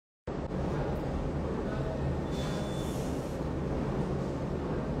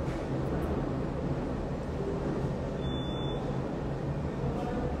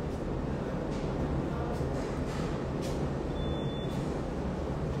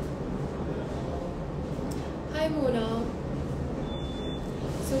Hi Mona.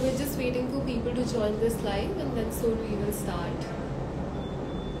 So we're just waiting for people to join this live and then soon we will start.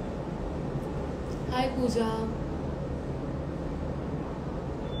 Hi Pooja.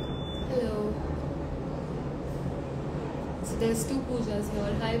 Hello. So there's two Poojas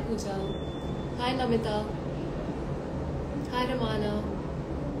here. Hi Pooja. Hi Namita. Hi Ramana.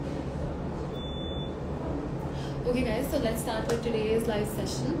 Okay guys, so let's start with today's live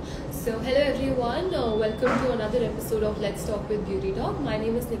session. So hello everyone, welcome to another episode of Let's Talk with Beauty Talk. My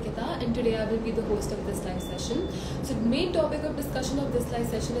name is Nikita and today I will be the host of this live session. So the main topic of discussion of this live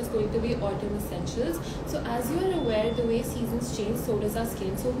session is going to be autumn essentials. So as you are aware, the way seasons change, so does our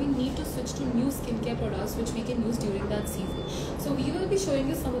skin. So we need to switch to new skincare products which we can use during that season. So we will be showing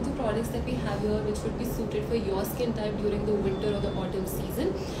you some of the products that we have here which would be suited for your skin type during the winter or the autumn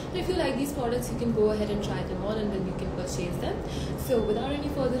season. And if you like these products, you can go ahead and try them on and then you can purchase them. So without any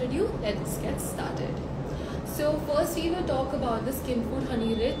further ado, let's get started. So first we will talk about the Skin Food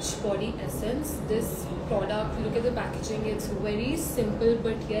Honey Rich Body Essence. This product, look at the packaging, it's very simple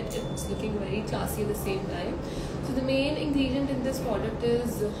but yet it's looking very classy at the same time. So the main ingredient in this product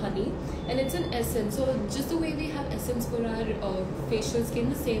is honey and it's an essence. So just the way we have essence for our facial skin,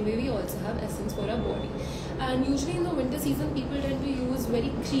 the same way we also have essence for our body. And usually in the winter season people tend to use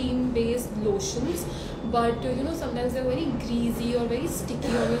very cream based lotions, but sometimes they're very greasy or very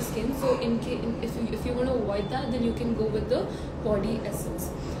sticky on your skin. So if you want to avoid that, then you can go with the body essence.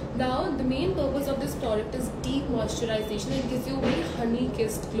 Now the main purpose of this product is deep moisturization. It gives you a very honey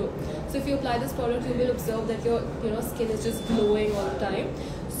kissed glow. So if you apply this product, you will observe that your skin is just glowing all the time.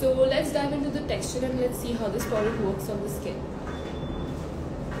 So let's dive into the texture and let's see how this product works on the skin.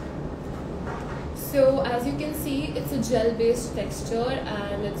 So as you can see, it's a gel based texture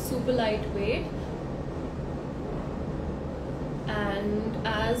and it's super lightweight. And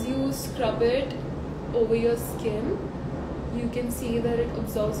as you scrub it over your skin, you can see that it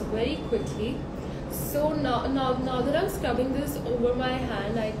absorbs very quickly. So now that I'm scrubbing this over my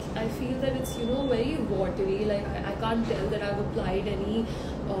hand, I feel that it's very watery. Like I can't tell that I've applied any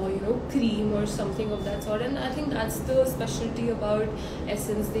cream or something of that sort. And I think that's the specialty about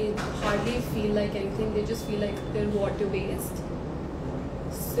essence. They hardly feel like anything. They just feel like they're water based.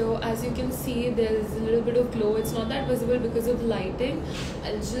 So as you can see, there's a little bit of glow. It's not that visible because of lighting.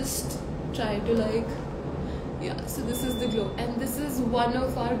 I'll just try to so this is the glow and this is one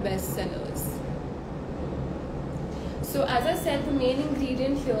of our best sellers. So as I said, the main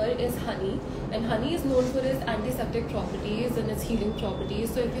ingredient here is honey, and honey is known for its antiseptic properties and its healing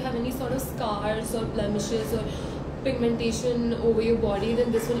properties. So if you have any sort of scars or blemishes or pigmentation over your body,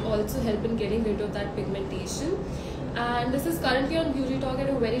 then this will also help in getting rid of that pigmentation. And this is currently on BeautyTalk at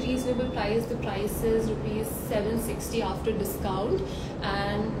a very reasonable price. The price is rupees 760 after discount,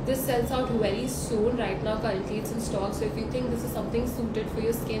 and this sells out very soon. Right now currently it's in stock. So if you think this is something suited for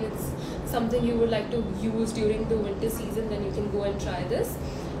your skin, it's something you would like to use during the winter season, then you can go and try this.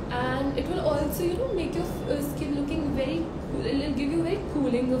 And it will also make your skin looking very cool. It'll give you a very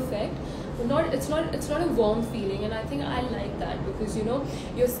cooling effect. It's not a warm feeling, and I think I like that because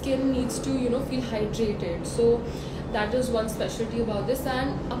your skin needs to feel hydrated. So that is one specialty about this.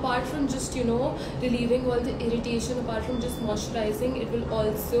 And apart from just relieving all the irritation, apart from just moisturizing, it will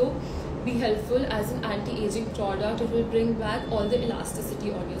also be helpful as an anti-aging product. It will bring back all the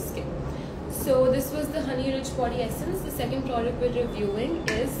elasticity on your skin. So this was the Honey Rich Body Essence. The second product we're reviewing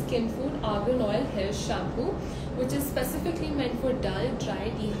is Skin Food Argan Oil Hair Shampoo, which is specifically meant for dull,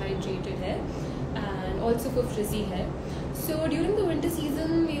 dry, dehydrated hair and also for frizzy hair. So during the winter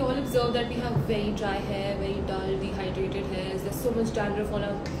season, we all observe that we have very dry hair, very dull, dehydrated hairs. There's so much dandruff on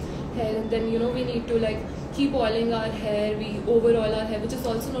our hair, and then we need to keep oiling our hair. We over oil our hair, which is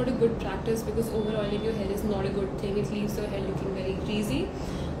also not a good practice because over oiling your hair is not a good thing. It leaves your hair looking very greasy.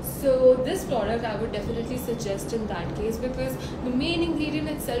 So this product I would definitely suggest in that case because the main ingredient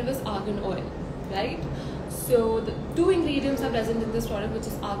itself is argan oil, right? So the two ingredients are present in this product, which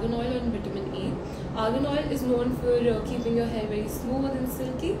is argan oil and vitamin E. Argan oil is known for keeping your hair very smooth and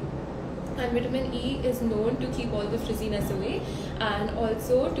silky, and vitamin E is known to keep all the frizziness away and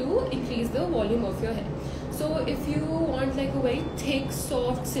also to increase the volume of your hair. So if you want a very thick,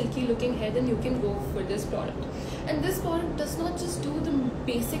 soft, silky looking hair, then you can go for this product. And this product does not just do the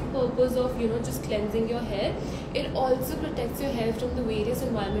basic purpose of just cleansing your hair. It also protects your hair from the various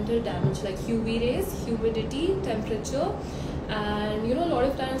environmental damage like UV rays, humidity, temperature, and a lot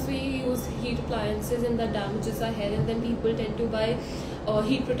of times we use heat appliances and that damages our hair, and then people tend to buy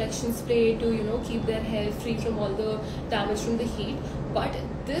heat protection spray to keep their hair free from all the damage from the heat. But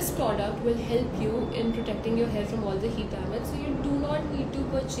this product will help you in protecting your hair from all the heat damage, so you do not need to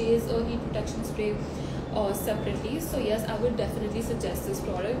purchase a heat protection spray separately. So yes, I would definitely suggest this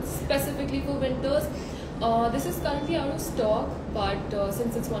product specifically for winters. This is currently out of stock, but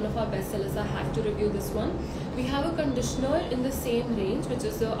since it's one of our best sellers, I have to review this one. We have a conditioner in the same range, which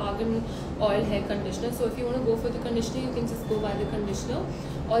is the Argan oil hair conditioner. So if you want to go for the conditioner, you can just go buy the conditioner.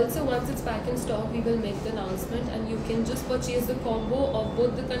 Also, once it's back in stock, we will make the announcement, and you can just purchase the combo of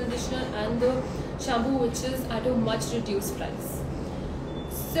both the conditioner and the shampoo, which is at a much reduced price.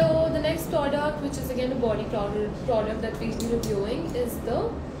 So the next product, which is again a body product that we'll be reviewing, is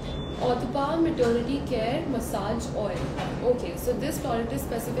the Atopalm Maternity Care Massage Oil. Okay, so this product is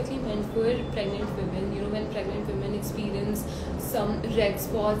specifically meant for pregnant women. You know, when pregnant women experience some red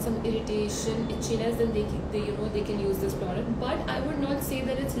spots, some irritation, itchiness, then they can use this product. But I would not say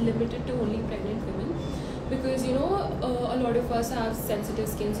that it's limited to only pregnant women, because a lot of us have sensitive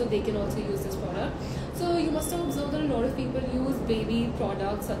skin, so they can also use this product. So you must have observed that a lot of people use baby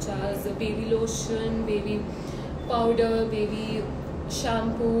products such as baby lotion, baby powder, baby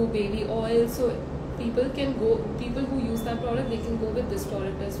shampoo, baby oil. So people who use that product, they can go with this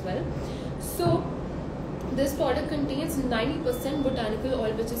product as well. So this product contains 90% botanical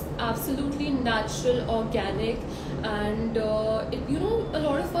oil, which is absolutely natural, organic, and a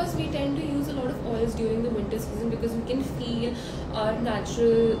lot of us, we tend to use a lot of oils during the winter season because we can feel our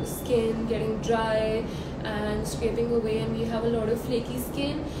natural skin getting dry and scraping away, and we have a lot of flaky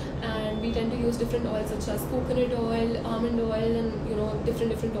skin, and we tend to use different oils such as coconut oil, almond oil, and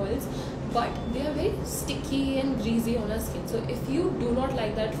different oils, but they are very sticky and greasy on our skin. So if you do not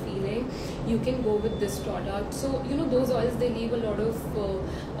like that feeling, you can go with this product. So those oils, they leave a lot of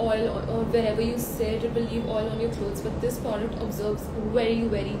oil, or wherever you sit, it will leave oil on your clothes, but this product absorbs very,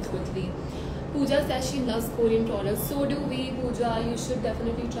 very quickly. Pooja says she loves Korean products. So do we, Pooja. You should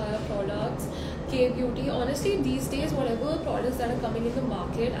definitely try our products. K-Beauty, honestly, these days, whatever products that are coming in the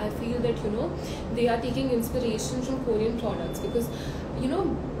market, I feel that, they are taking inspiration from Korean products, because,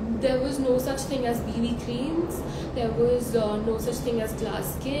 there was no such thing as BB creams, there was no such thing as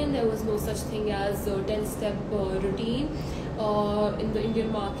glass skin, there was no such thing as 10-step routine in the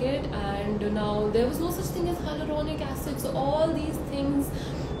Indian market, and now there was no such thing as hyaluronic acid. So all these things,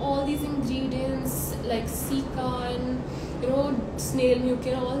 all these ingredients like Sika and snail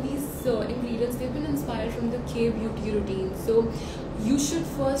mucin, all these ingredients, they've been inspired from the K-Beauty routine. So you should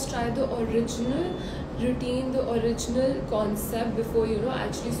first try the original routine, the original concept, before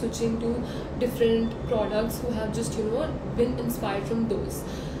actually switching to different products who have just been inspired from those.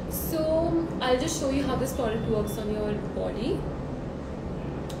 So I'll just show you how this product works on your body.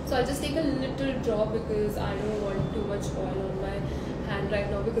 So I'll just take a little drop because I don't want too much oil on my hand right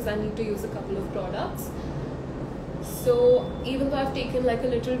now, because I need to use a couple of products. So even though I've taken like a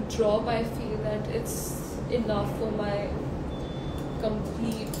little drop, I feel that it's enough for my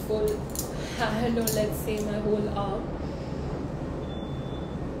complete full hand, or let's say my whole arm.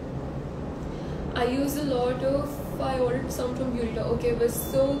 I use a lot of, I ordered some from BeautyTalk. Okay, we're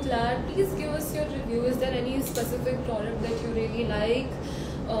so glad. Please give us your review. Is there any specific product that you really like?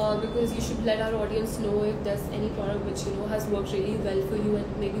 Because you should let our audience know if there's any product which has worked really well for you,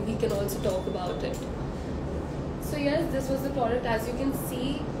 and maybe we can also talk about it. So yes, this was the product. As you can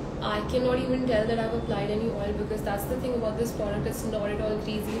see, I cannot even tell that I've applied any oil, because that's the thing about this product. It's not at all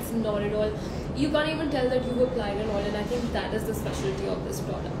greasy, it's not at all, you can't even tell that you've applied an oil, and I think that is the specialty of this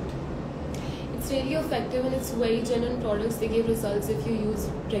product. It's really effective, and it's very genuine products. They give results if you use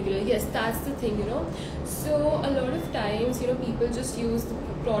regular. Yes, that's the thing, So a lot of times, people just use the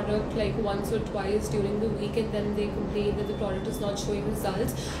product like once or twice during the week, and then they complain that the product is not showing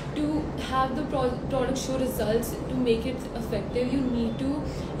results. To have the product show results, to make it effective, you need to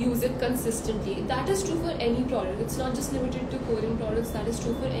use it consistently. That is true for any product. It's not just limited to Korean products. That is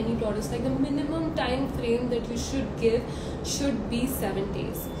true for any products. Like the minimum time frame that you should give should be 7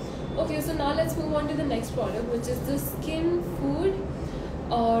 days. Okay, so now let's move on to the next product, which is the Skin Food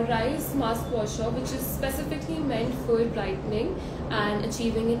Rice Mask Washer, which is specifically meant for brightening and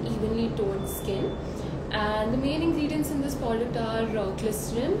achieving an evenly toned skin. And the main ingredients in this product are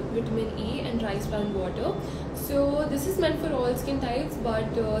glycerin, vitamin E, and rice bran water. So this is meant for all skin types, but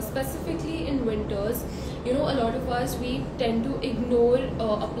specifically in winters, a lot of us, we tend to ignore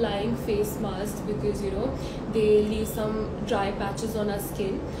applying face masks, because they leave some dry patches on our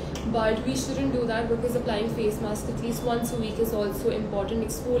skin. But we shouldn't do that, because applying face masks at least once a week is also important.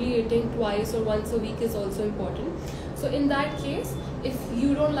 Exfoliating twice or once a week is also important. So in that case, if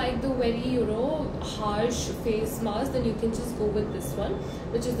you don't like the very harsh face mask, then you can just go with this one,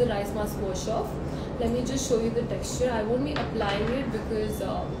 which is the rice mask wash off. Let me just show you the texture. I won't be applying it because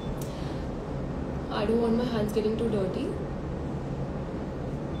I don't want my hands getting too dirty.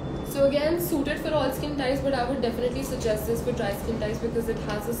 So again, suited for all skin types, but I would definitely suggest this for dry skin types because it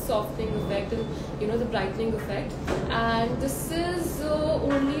has a softening effect and the brightening effect. And this is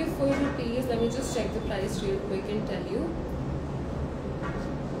only ₹4. Let me just check the price real quick and tell you.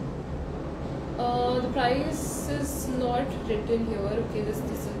 The price is not written here. Okay, this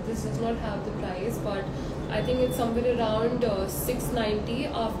does not have the price, but I think it's somewhere around $6.90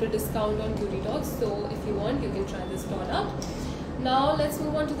 after discount on BeautyTalk. So if you want, you can try this product. Now let's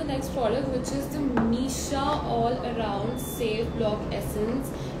move on to the next product, which is the Missha All Around Safe Block Essence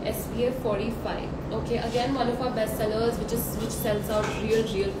SPF 45. Okay, again one of our best sellers, which sells out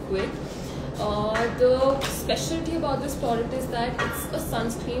real quick. The specialty about this product is that it's a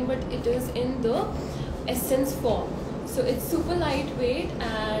sunscreen, but it is in the essence form. So it's super lightweight,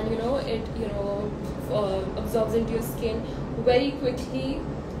 and it absorbs into your skin very quickly.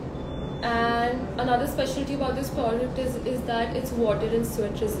 And another specialty about this product is that it's water and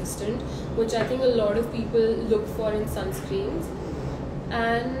sweat resistant, which I think a lot of people look for in sunscreens.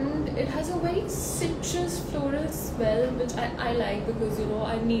 And it has a very citrus floral smell, which I like because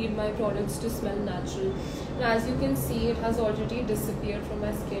I need my products to smell natural. And as you can see, it has already disappeared from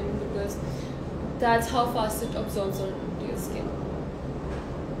my skin because that's how fast it absorbs onto your skin.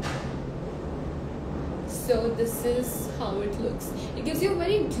 So this is how it looks. It gives you a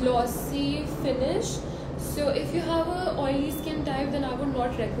very glossy finish. So if you have a oily skin type, then I would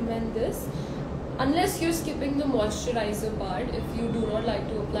not recommend this, unless you're skipping the moisturizer part. If you do not like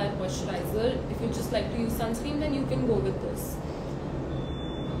to apply moisturizer, if you just like to use sunscreen, then you can go with this.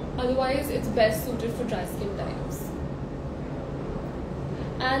 Otherwise, it's best suited for dry skin types.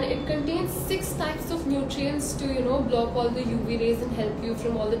 And it contains 6 types of nutrients to block all the UV rays and help you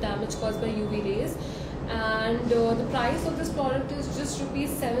from all the damage caused by UV rays. And the price of this product is just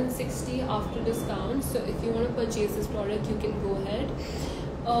 ₹760 after discount. So if you want to purchase this product, you can go ahead.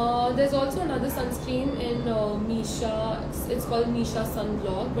 There's also another sunscreen in Missha. It's called Missha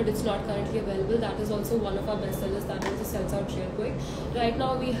Sunblock, but it's not currently available. That is also one of our best sellers. That also sells out real quick. Right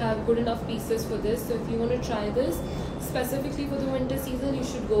now we have good enough pieces for this, so if you want to try this specifically for the winter season, you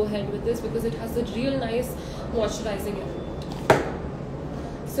should go ahead with this because it has a real nice moisturizing effect.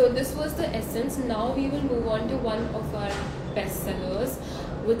 So this was the essence. Now we will move on to one of our best sellers,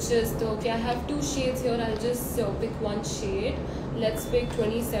 which is I have 2 shades here. I'll just pick one shade. Let's pick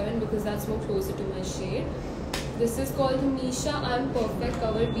 27 because that's more closer to my shade. This is called the Missha I'm Perfect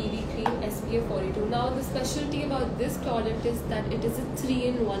Cover BB Cream SPF 42. Now the specialty about this product is that it is a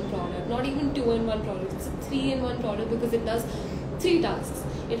 3-in-1 product, not even 2-in-1 product. It's a 3-in-1 product because it does 3 tasks.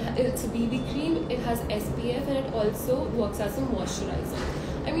 It's a BB cream, it has SPF, and it also works as a moisturizer.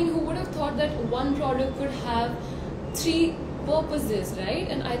 I mean, who would have thought that one product could have 3 purposes, right?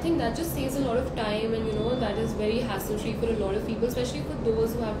 And I think that just saves a lot of time, and that is very hassle free for a lot of people, especially for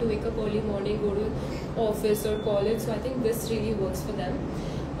those who have to wake up early morning, go to office or college. So I think this really works for them.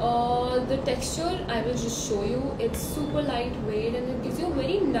 The texture I will just show you. It's super lightweight and it gives you a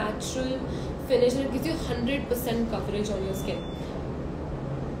very natural finish, and it gives you 100% coverage on your skin.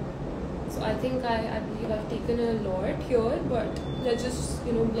 So I think I believe I've taken a lot here, but let's just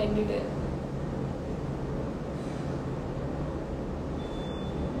blend it in.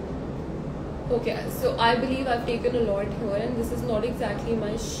 Okay, so I believe I've taken a lot here, and this is not exactly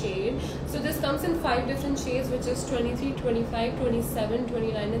my shade. So this comes in 5 different shades, which is 23, 25, 27,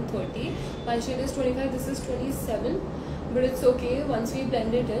 29 and 30. My shade is 25, this is 27, but it's okay. Once we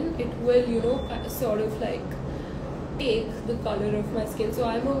blend it in, it will sort of like take the color of my skin. So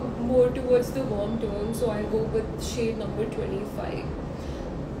I'm more towards the warm tone, so I go with shade number 25.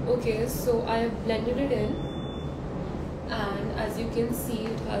 Okay, so I have blended it in, and as you can see,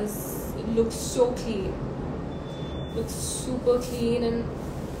 it looks so clean, looks super clean, and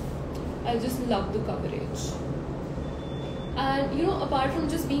I just love the coverage. And apart from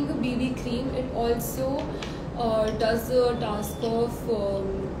just being a BB cream, it also does the task of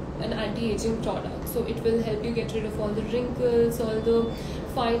an anti-aging product. So it will help you get rid of all the wrinkles, all the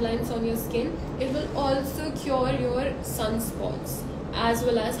fine lines on your skin. It will also cure your sunspots as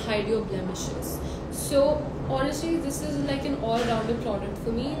well as hide your blemishes. So honestly, this is like an all-rounded product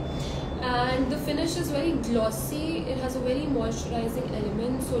for me. And the finish is very glossy. It has a very moisturizing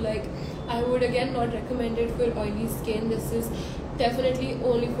element, so like I would again not recommend it for oily skin. This is definitely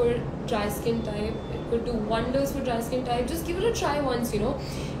only for dry skin type. It could do wonders for dry skin type. Just give it a try once.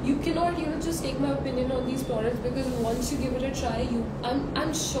 You cannot just take my opinion on these products, because once you give it a try,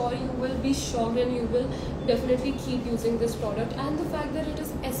 I'm sure you will be shocked, and you will definitely keep using this product. And the fact that it is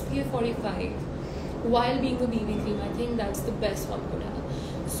SPF 45 while being a BB cream, I think that's the best one could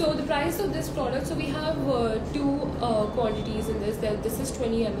have. So the price of this product, so we have two quantities in this. This is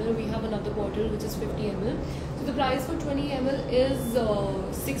 20 ml. We have another bottle which is 50 ml. So the price for 20 ml is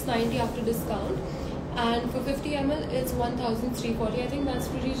 $690 after discount, and for 50 ml it's $1,340. I think that's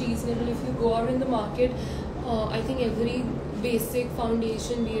pretty reasonable. If you go out in the market, I think every basic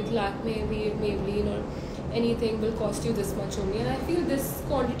foundation, be it Lakme, be it Maybelline or anything, will cost you this much only. And I feel this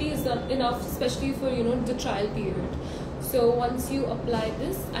quantity is enough, especially for the trial period. So once you apply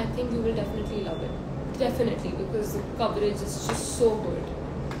this, I think you will definitely love it. Definitely, because the coverage is just so good.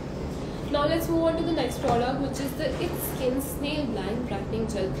 Now let's move on to the next product, which is the It's Skin Snail Blank Brightening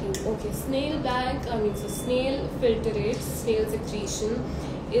Gel Cream. Okay, snail blank, so snail filtrate, snail secretion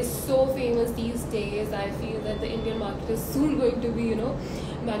is so famous these days. I feel that the Indian market is soon going to be,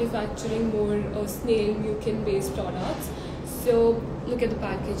 manufacturing more snail mucin based products. So look at the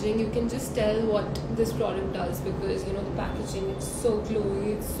packaging. You can just tell what this product does, because the packaging, it's so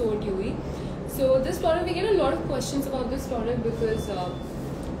glowy, it's so dewy. So this product, we get a lot of questions about this product because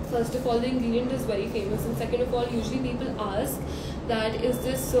first of all, the ingredient is very famous, and second of all, usually people ask that is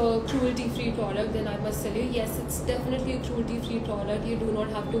this cruelty free product. Then I must tell you, yes, it's definitely a cruelty free product. You do not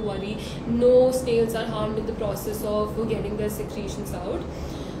have to worry. No snails are harmed in the process of getting their secretions out.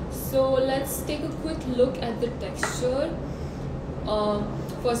 So let's take a quick look at the texture.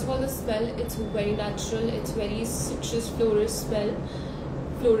 First of all, the smell, it's very natural. It's very citrus floral smell.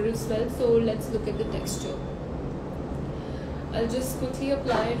 So let's look at the texture. I'll just quickly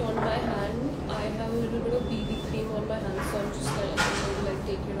apply it on my hand. I have a little bit of BB cream on my hand, so I'm just going to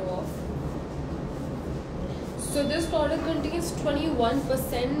take it off. So this product contains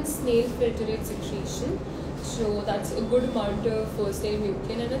 21% snail filtrate secretion. So that's a good amount of snail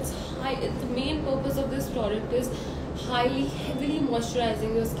mucin, and it's high. The main purpose of this product is heavily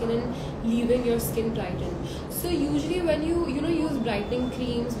moisturizing your skin and leaving your skin brightened. So usually when you use brightening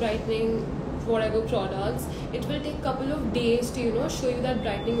creams, brightening whatever products, it will take a couple of days to show you that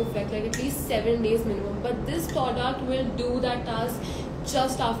brightening effect, like at least 7 days minimum. But this product will do that task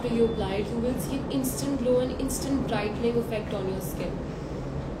just after you apply it. You will see an instant glow and instant brightening effect on your skin.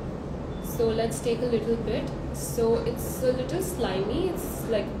 So let's take a little bit. So it's a little slimy, it's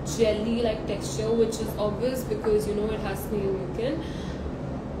like jelly like texture, which is obvious because it has snail mucin.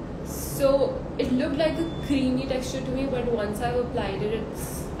 So it looked like a creamy texture to me, but once I've applied it,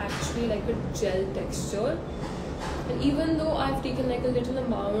 it's actually like a gel texture. And even though I've taken like a little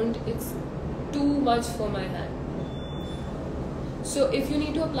amount, it's too much for my hand. So if you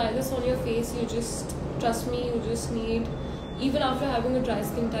need to apply this on your face, you just, trust me, you just need, even after having a dry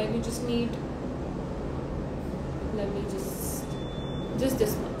skin type, you just need, let me just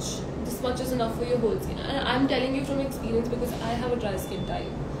this much. This much is enough for your whole skin. And I'm telling you from experience because I have a dry skin type.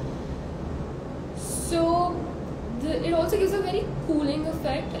 So it also gives a very cooling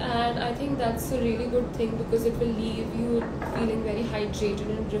effect, and I think that's a really good thing because it will leave you feeling very hydrated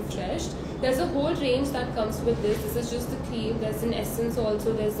and refreshed. There's a whole range that comes with this. This is just the cream. There's an essence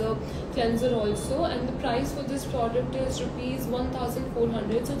also. There's a cleanser also, and the price for this product is rupees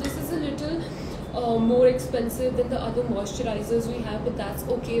 1,400. So this is a little more expensive than the other moisturizers we have, but that's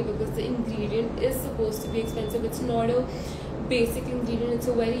okay because the ingredient is supposed to be expensive. It's not a basic ingredient. It's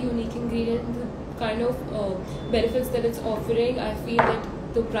a very unique ingredient. The kind of benefits that it's offering, I feel that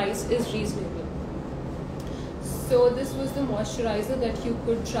the price is reasonable. So this was the moisturizer that you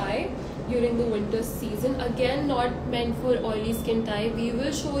could try during the winter season. Again, not meant for oily skin type. We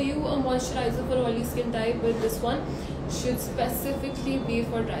will show you a moisturizer for oily skin type, but this one should specifically be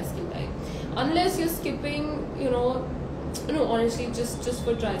for dry skin type. Unless you're skipping, honestly, just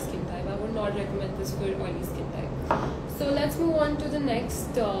for dry skin type. I would not recommend this for oily skin type. So let's move on to the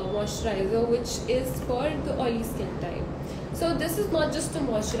next moisturizer, which is for the oily skin type. So this is not just a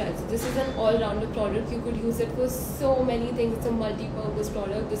moisturizer. This is an all-rounder product. You could use it for so many things. It's a multi-purpose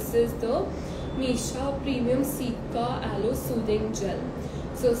product. This is the Missha Premium Cica Aloe Soothing Gel.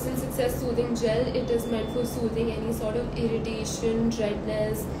 So since it says soothing gel, it is meant for soothing any sort of irritation,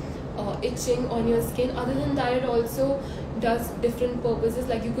 redness, itching on your skin. Other than that, it also does different purposes,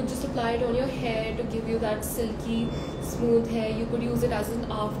 like you could just apply it on your hair to give you that silky smooth hair. You could use it as an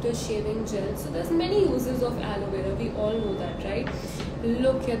after shaving gel. So there's many uses of aloe vera, we all know that, right?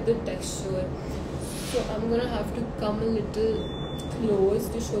 Look at the texture. So I'm gonna have to come a little close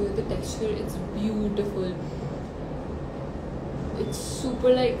to show you the texture. It's beautiful. It's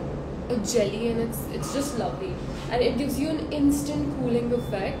super like a jelly, and it's just lovely, and it gives you an instant cooling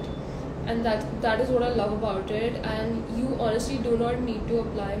effect, and that is what I love about it. And you honestly do not need to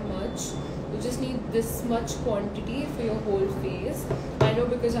apply much. You just need this much quantity for your whole face. I know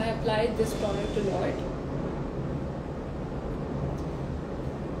because I applied this product a lot.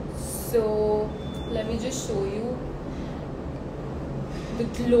 So let me just show you the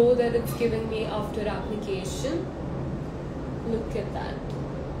glow that it's giving me after application. Look at that.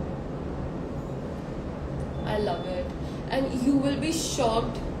 I love it. And you will be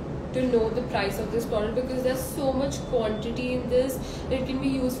shocked to know the price of this product because there's so much quantity in this. It can be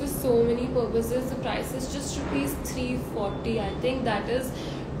used for so many purposes. The price is just rupees 340. I think that is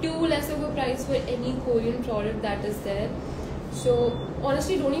too less of a price for any Korean product that is there. So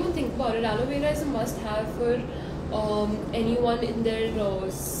honestly, don't even think about it. Aloe vera is a must-have for anyone in their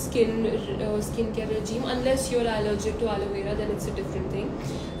skincare regime. Unless you're allergic to aloe vera, then it's a different thing.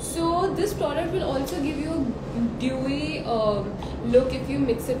 So this product will also give you a dewy look if you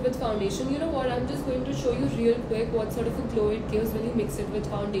mix it with foundation. You know what, I'm just going to show you real quick what sort of a glow it gives when you mix it with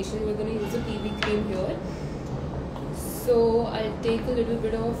foundation. We're going to use a BB cream here. So I'll take a little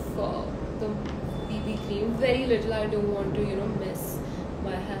bit of the BB cream, very little. I don't want to mess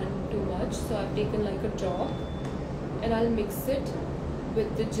my hand too much, so I've taken like a drop and I'll mix it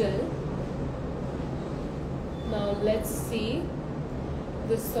with the gel. Now let's see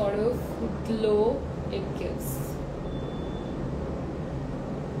the sort of glow it gives.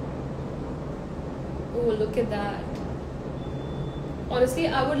 Oh, look at that. Honestly,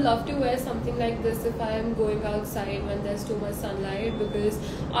 I would love to wear something like this if I am going outside when there's too much sunlight, because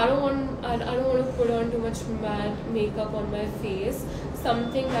I don't want to put on too much matte makeup on my face.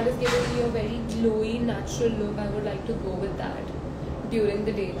 Something that is giving me a very glowy, natural look, I would like to go with that during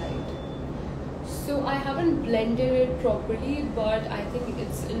the daylight. So I haven't blended it properly, but I think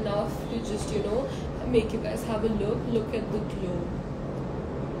it's enough to just make you guys have a look. Look at the glow.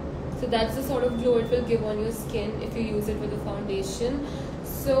 So that's the sort of glow it will give on your skin if you use it with a foundation.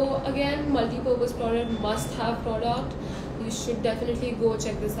 So again, multi-purpose product, must-have product. You should definitely go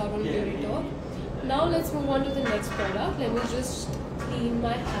check this out on BeautyTalk. Now let's move on to the next product. Let me just clean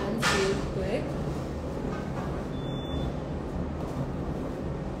my hands real quick.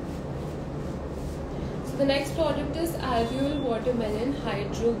 So the next product is Argan Watermelon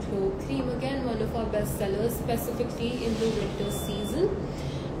Hydro Glow Cream. Again, one of our best sellers, specifically in the winter season.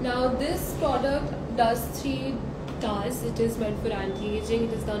 Now this product does 3 tasks. It is meant for anti-aging,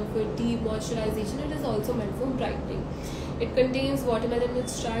 it is done for deep moisturization, it is also meant for brightening. It contains watermelon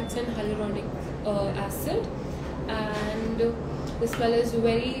extracts and hyaluronic acid, and the smell is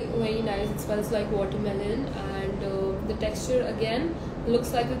very, very nice. It smells like watermelon, and the texture again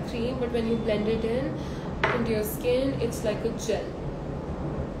looks like a cream, but when you blend it into your skin, it's like a gel.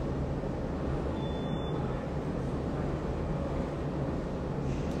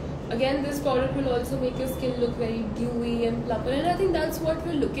 Again, this product will also make your skin look very dewy and plumper, and I think that's what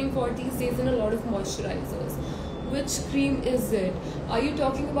we're looking for these days in a lot of moisturizers. Which cream is it? Are you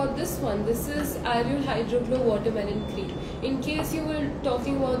talking about this one? This is Argan Hydro Glow Watermelon Cream. In case you were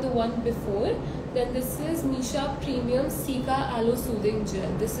talking about the one before, then this is Missha Premium Cica Aloe Soothing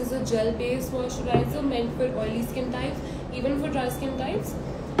Gel. This is a gel-based moisturizer meant for oily skin types, even for dry skin types.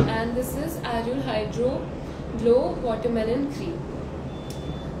 And this is Argan Hydro Glow Watermelon Cream.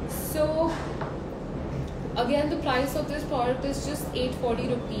 So again, the price of this product is just 840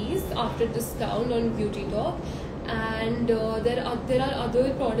 rupees after discount on BeautyTalk. And there are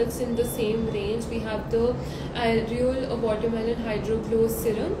other products in the same range. We have the Argan Watermelon Hydro Glow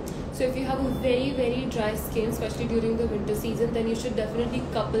Serum. So if you have a very, very dry skin, especially during the winter season, then you should definitely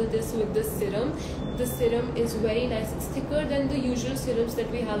couple this with the serum. The serum is very nice. It's thicker than the usual serums that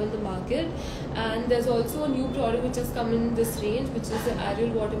we have in the market. And there's also a new product which has come in this range, which is the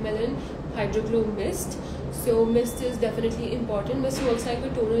Argan Watermelon Hydro Glow Mist. So mist is definitely important. Mist works like a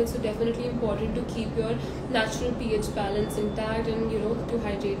toner. It's definitely important to keep your natural pH balance intact and to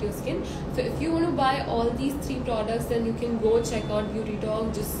hydrate your skin. So if you want to buy all these 3 products, then you can go check out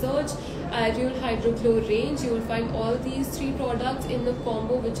BeautyTalk. Just search Argan Hydro Glow range. You will find all these 3 products in the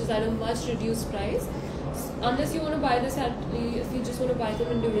combo, which is at a much reduced price. Unless you want to buy this if you just want to buy them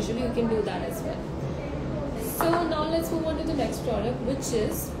individually, you can do that as well. So now let's move on to the next product, which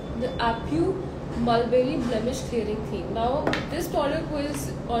is the Shampoo Mulberry Blemish Clearing Cream. Now this product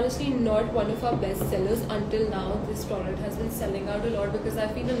was honestly not one of our best sellers until now. This product has been selling out a lot because I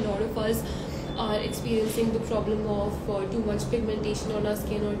feel a lot of us are experiencing the problem of too much pigmentation on our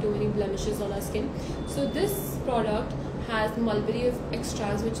skin or too many blemishes on our skin. So this product has mulberry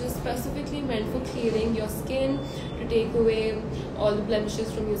extracts, which is specifically meant for clearing your skin, to take away all the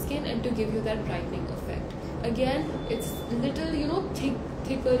blemishes from your skin and to give you that brightening effect. Again, it's little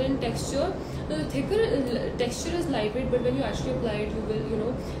thicker in texture. The texture is lightweight, but when you actually apply it, you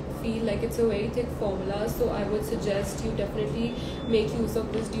will feel like it's a very thick formula. So I would suggest you definitely make use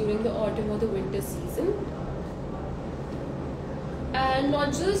of this during the autumn or the winter season. and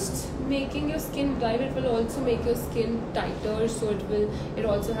not just making your skin bright, it will also make your skin tighter. So it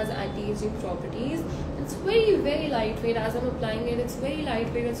also has anti-aging properties. It's very lightweight. As I'm applying it, it's very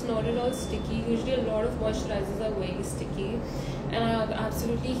lightweight. It's not at all sticky. Usually a lot of moisturizers are very sticky, and I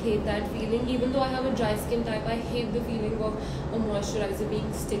absolutely hate that feeling. Even though I have a dry skin type, I hate the feeling of a moisturizer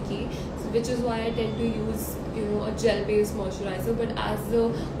being sticky, which is why I tend to use a gel based moisturizer. But as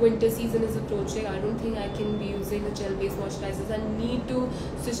the winter season is approaching, I don't think I can be using the gel based moisturizers. I need to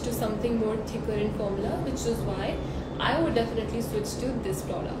switch to something more thicker in formula, which is why I would definitely switch to this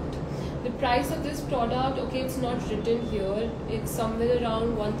product. The price of this product, okay, it's not written here, it's somewhere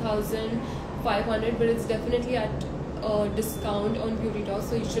around 1,500, but it's definitely at a discount on BeautyTalk,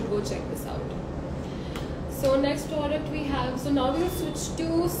 so you should go check this out. So next product we have, so now we'll switch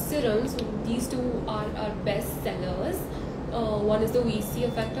to serums. These two are our best sellers. One is the VC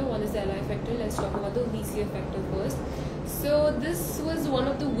effector, one is the LI effector. Let's talk about the VC effector first. So this was one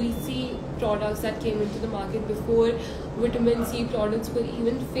of the VC products that came into the market before vitamin C products were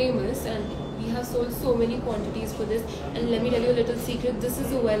even famous, and we have sold so many quantities for this. And let me tell you a little secret, this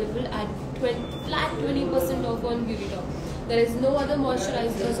is available at flat 20% off on BeautyTalk. There is no other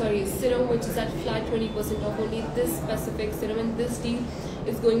serum which is at flat 20% off, only this specific serum, and this deal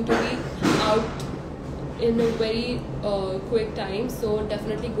is going to be out in a very quick time, so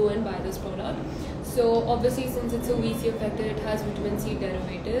definitely go and buy this product. So obviously, since it's a VC effector, it has vitamin C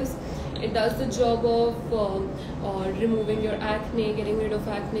derivatives. It does the job of removing your acne, getting rid of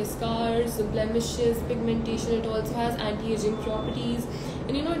acne scars, blemishes, pigmentation. It also has anti-aging properties,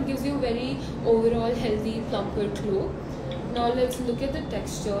 and it gives you a very overall healthy, plumper glow. Now let's look at the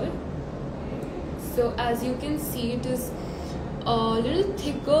texture. So as you can see, it is a little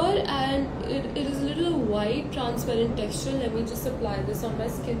thicker, and it is a little white transparent texture. Let me just apply this on my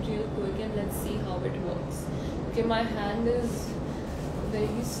skin real quick and let's see how it works. Okay, my hand is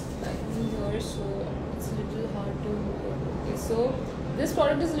very slimy here, so it's a little hard to move. Okay, so this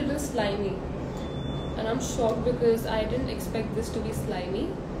product is a little slimy, and I'm shocked because I didn't expect this to be slimy.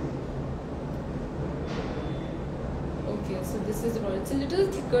 Okay, so this is the product. It's a little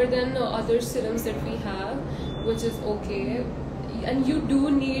thicker than other serums that we have, which is okay. And you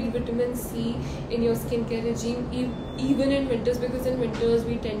do need vitamin C in your skincare regime, even in winters, because in winters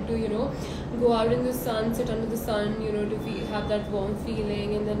we tend to go out in the sun, sit under the sun, to have that warm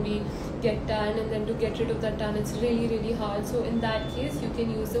feeling, and then we get tan, and then to get rid of that tan, it's really hard. So in that case, you can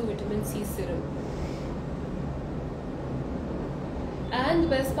use the vitamin C serum. And the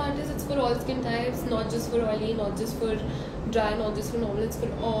best part is it's for all skin types, not just for oily, not just for dry, not just for normal, it's for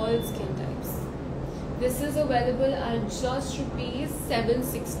all skin types. This is available at just rupees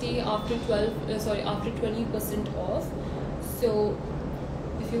 760 after 20% off. So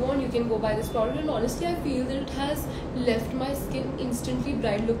if you want, you can go buy this product, and honestly I feel that it has left my skin instantly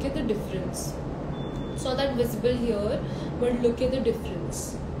bright. Look at the difference. It's not that visible here, but look at the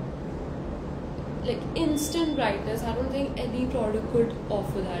difference. Like instant brightness. I don't think any product could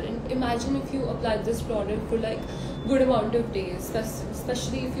offer that. And imagine if you applied this product for like good amount of days,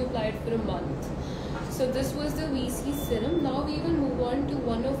 especially if you apply it for a month. So this was the VC serum. Now we will move on to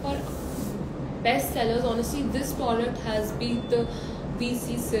one of our best sellers. Honestly, this product has beat the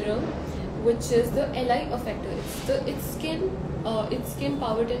VC serum, which is the LI effector. It's skin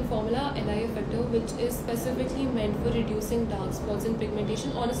power 10 formula LI effector, which is specifically meant for reducing dark spots and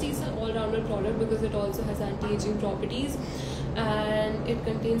pigmentation. Honestly, it's an all-rounder product because it also has anti-aging properties, and it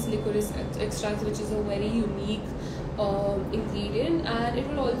contains licorice extracts, which is a very unique ingredient, and it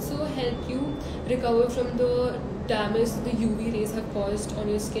will also help you recover from the damage the UV rays have caused on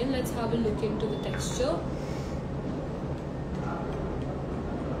your skin. Let's have a look into the texture.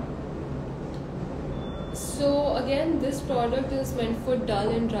 So again, this product is meant for dull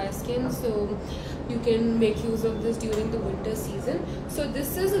and dry skin, so you can make use of this during the winter season. So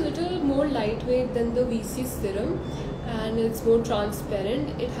this is a little more lightweight than the VC serum, and it's more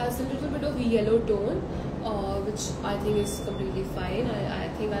transparent. It has a little bit of yellow tone, which I think is completely fine. I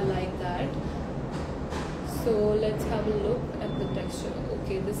think I like that. So let's have a look at the texture.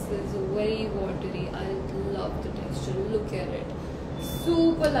 Okay, this is very watery. I love the texture. Look at it.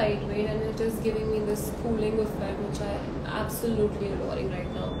 Super lightweight, and it is giving me this cooling effect, which I am absolutely adoring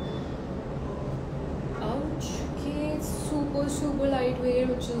right now. Ouch. Okay, it's super lightweight,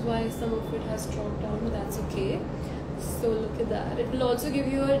 which is why some of it has dropped down, but that's okay. So look at that. It will also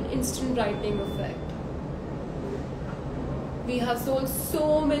give you an instant brightening effect. We have sold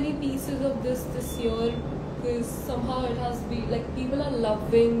so many pieces of this year because somehow it has been like people are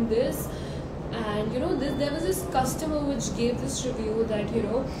loving this, And there was this customer which gave this review that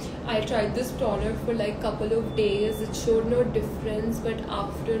I tried this product for like couple of days, it showed no difference, but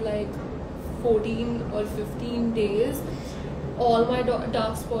after like 14 or 15 days all my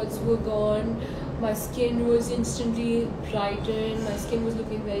dark spots were gone, my skin was instantly brightened, my skin was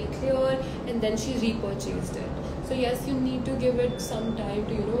looking very clear, and then she repurchased it. So yes, you need to give it some time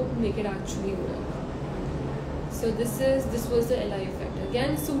to make it actually work. So this was the LI effect,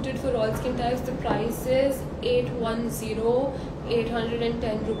 again suited for all skin types. The price is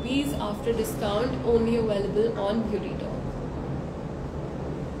 810 rupees after discount, only available on BeautyTalk.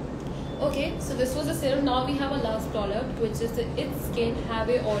 Okay, so this was a sale. Now we have a last product, which is the It's Skin Have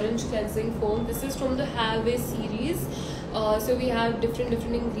a Orange Cleansing Foam. This is from the Have a series. So we have different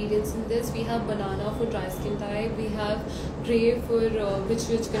ingredients in this. We have banana for dry skin type. We have grape for which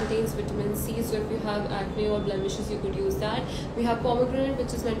contains vitamin C. So if you have acne or blemishes, you could use that. We have pomegranate,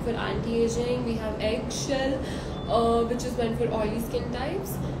 which is meant for anti-aging. We have eggshell, which is meant for oily skin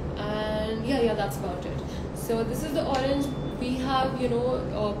types. And yeah, that's about it. So this is the orange. We have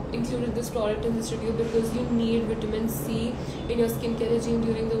included this product in this review because you need vitamin C in your skincare regime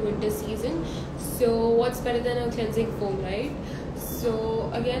during the winter season. So what's better than a cleansing foam, right?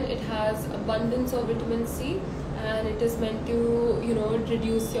 So again, it has abundance of vitamin C, and it is meant to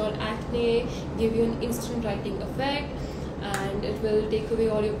reduce your acne, give you an instant brightening effect, and it will take away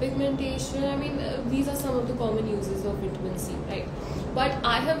all your pigmentation. I mean, these are some of the common uses of vitamin C, right? But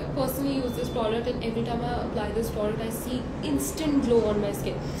I have personally used this product, and every time I apply this product, I see instant glow on my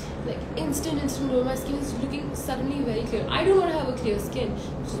skin. Like instant glow. My skin is looking suddenly very clear. I do not have a clear skin,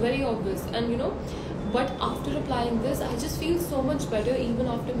 which is very obvious, and but after applying this, I just feel so much better even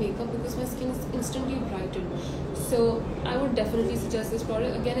after makeup because my skin is instantly brightened. So I would definitely suggest this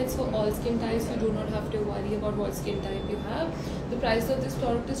product. Again, it's for all skin types. You do not have to worry about what skin type you have. The price of this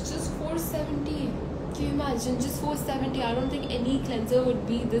product is just $470. Can you imagine? Just $470. I don't think any cleanser would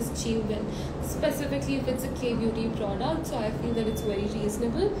be this cheap, and specifically if it's a K-beauty product. So I feel that it's very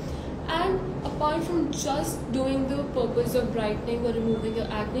reasonable. And apart from just doing the purpose of brightening or removing your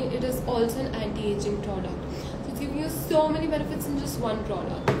acne, it is also an anti-aging product. So it's giving you so many benefits in just one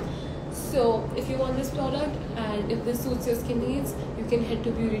product. So if you want this product and if this suits your skin needs, you can head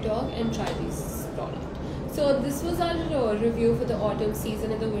to BeautyTalk and try this product. So this was our review for the autumn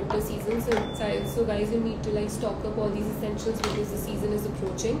season and the winter season. So guys, you need to stock up all these essentials because the season is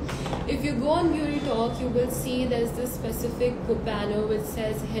approaching. If you go on BeautyTalk, you will see there's this specific banner which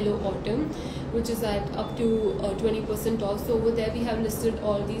says Hello Autumn, which is at up to 20% off. So over there we have listed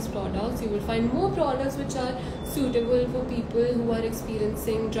all these products. You will find more products which are suitable for people who are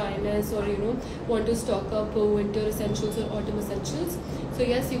experiencing dryness or want to stock up winter essentials or autumn essentials. So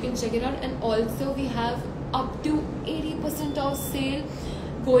yes, you can check it out. And also we have up to 80% off sale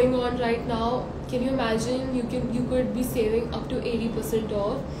going on right now. Can you imagine? You could be saving up to 80%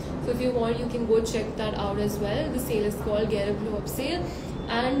 off. So if you want, you can go check that out as well. The sale is called Get a Glow Up Sale,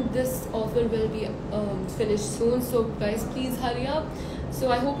 and this offer will be finished soon. So guys, please hurry up.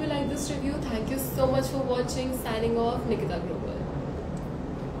 So I hope you like this review. Thank you so much for watching. Signing off, Nikita Global.